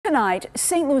Tonight,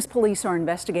 St. Louis police are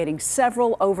investigating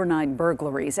several overnight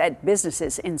burglaries at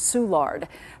businesses in Soulard.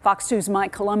 Fox 2's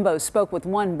Mike Colombo spoke with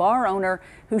one bar owner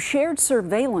who shared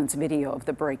surveillance video of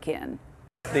the break-in.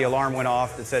 The alarm went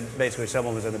off that said basically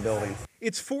someone was in the building.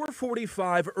 It's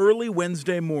 4:45 early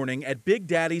Wednesday morning at Big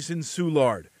Daddy's in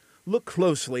Soulard. Look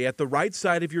closely at the right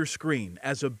side of your screen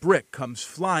as a brick comes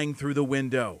flying through the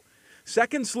window.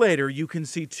 Seconds later, you can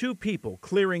see two people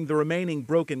clearing the remaining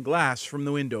broken glass from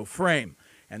the window frame.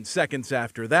 And seconds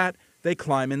after that, they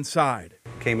climb inside.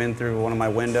 Came in through one of my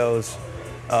windows,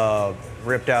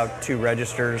 ripped out two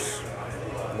registers.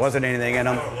 Wasn't anything in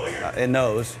them, in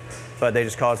those, but they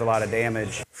just caused a lot of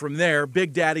damage. From there,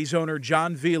 Big Daddy's owner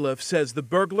John Viliff says the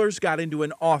burglars got into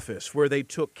an office where they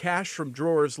took cash from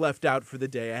drawers left out for the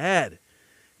day ahead.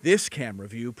 This camera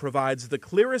view provides the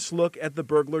clearest look at the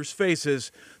burglars'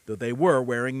 faces, though they were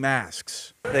wearing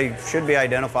masks. They should be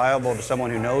identifiable to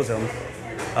someone who knows them.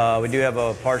 We do have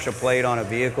a partial plate on a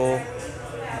vehicle,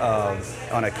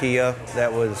 on a Kia.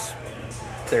 That was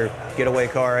their getaway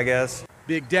car, I guess.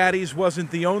 Big Daddy's wasn't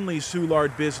the only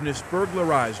Soulard business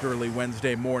burglarized early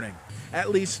Wednesday morning. At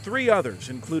least three others,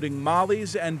 including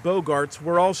Molly's and Bogart's,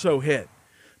 were also hit.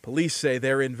 Police say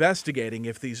they're investigating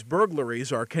if these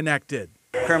burglaries are connected.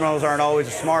 Criminals aren't always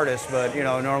the smartest, but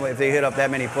normally if they hit up that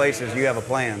many places, you have a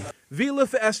plan.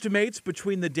 Viliff estimates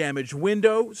between the damaged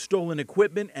window, stolen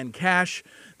equipment, and cash,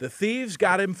 the thieves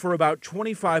got him for about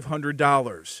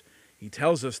 $2,500. He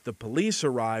tells us the police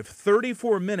arrived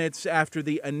 34 minutes after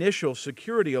the initial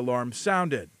security alarm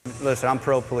sounded. Listen, I'm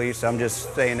pro-police. I'm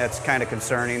just saying that's kind of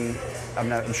concerning.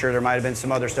 I'm sure there might have been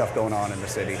some other stuff going on in the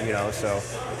city, so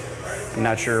I'm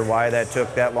not sure why that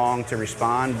took that long to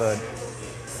respond, but,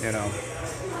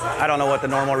 I don't know what the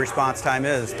normal response time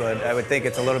is, but I would think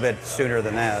it's a little bit sooner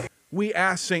than that. We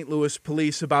asked St. Louis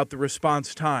police about the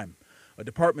response time. A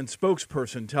department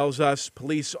spokesperson tells us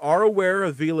police are aware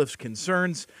of Viliff's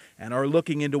concerns and are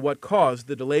looking into what caused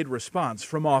the delayed response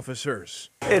from officers.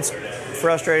 It's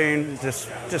frustrating,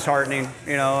 disheartening.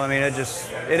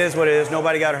 It is what it is.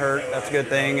 Nobody got hurt. That's a good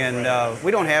thing, and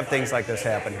we don't have things like this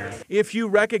happen here. If you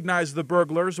recognize the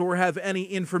burglars or have any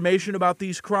information about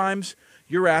these crimes,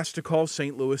 you're asked to call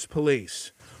St. Louis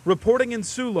police. Reporting in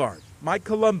Soulard, Mike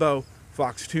Colombo,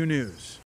 Fox 2 News.